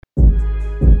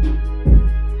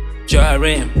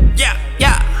Jarim. Yeah,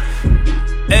 yeah,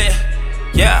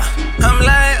 yeah. I'm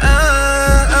like,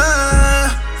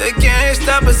 they can't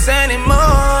stop us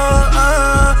anymore.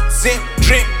 Sing,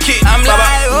 drink, kid. I'm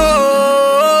like,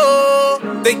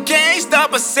 they can't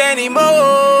stop us anymore.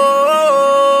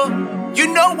 You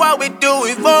know what we do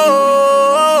it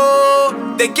for.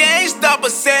 They can't stop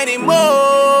us anymore.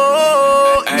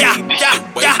 Yeah, yeah,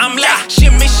 yeah. I'm like,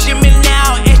 shimmy, shimmy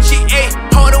now, HGA,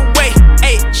 hold away.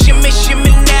 Ay, shimmy,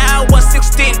 shimmy now,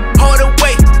 116, hold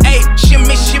away. Ay,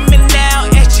 shimmy, shimmy now,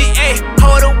 HGA,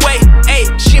 hold away. Ay,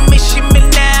 shimmy, shimmy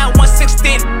now,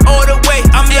 116, hold away.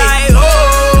 I'm like,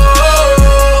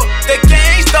 they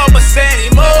can't stop us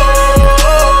anymore.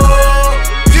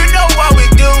 You know what we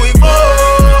do it for.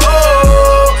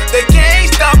 They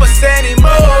can't stop us anymore.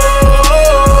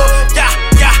 Yeah,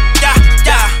 yeah, yeah,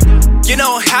 yeah. You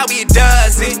know how he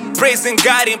does it, praising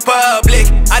God in public.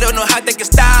 I don't know how they can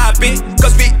stop it,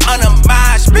 cause we on a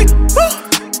mosh pit.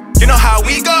 You know how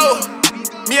we go,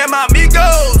 me and my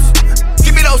amigos.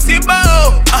 Give me those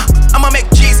symbols. I'ma make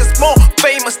Jesus more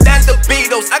famous than the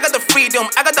Beatles. I got the freedom,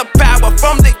 I got the power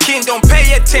from the kingdom.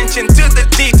 Pay attention to the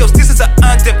details. This is an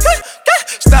anthem.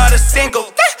 Start a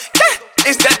single.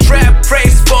 It's that trap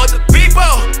praise for the people.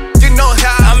 You know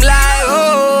how I'm like,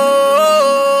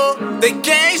 they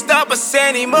can't stop us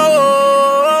anymore.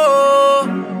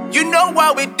 You know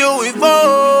what we do it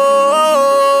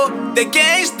for. They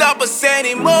can't stop us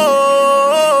anymore.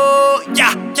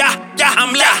 Yeah, yeah, yeah.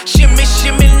 I'm like, shimmy,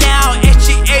 shimmy now,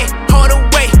 HGA, hold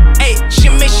away. Ay,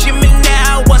 shimmy, shimmy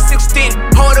now, 116,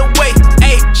 hold away.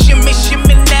 Ay, shimmy,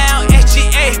 shimmy now,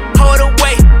 HGA, hold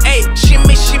away. Ay,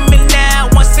 shimmy, shimmy now,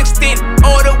 116,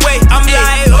 hold away. I'm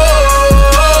like,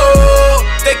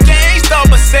 they can't stop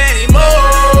us anymore.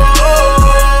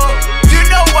 You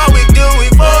know what we do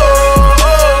it for.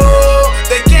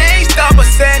 They can't stop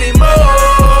us anymore.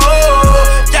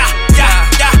 Yeah, yeah,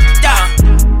 yeah, yeah.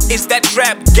 It's that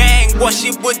trap gang,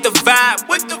 worship with the vibe,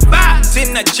 with the vibe.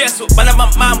 Sina Jesu, banama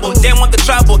mambo, they want the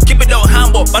trouble, keep it all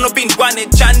humble. Bano bin guane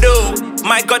chando,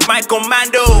 my God, my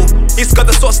commando. He's got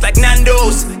the sauce like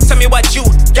Nando's. Tell me what you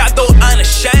got though,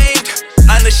 unashamed,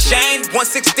 unashamed.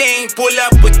 116, pull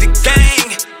up with the gang,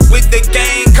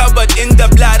 covered in the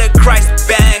blood of Christ.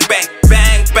 Bang, bang,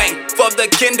 bang, bang. For the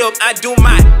kingdom, I do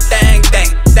my thing, thing.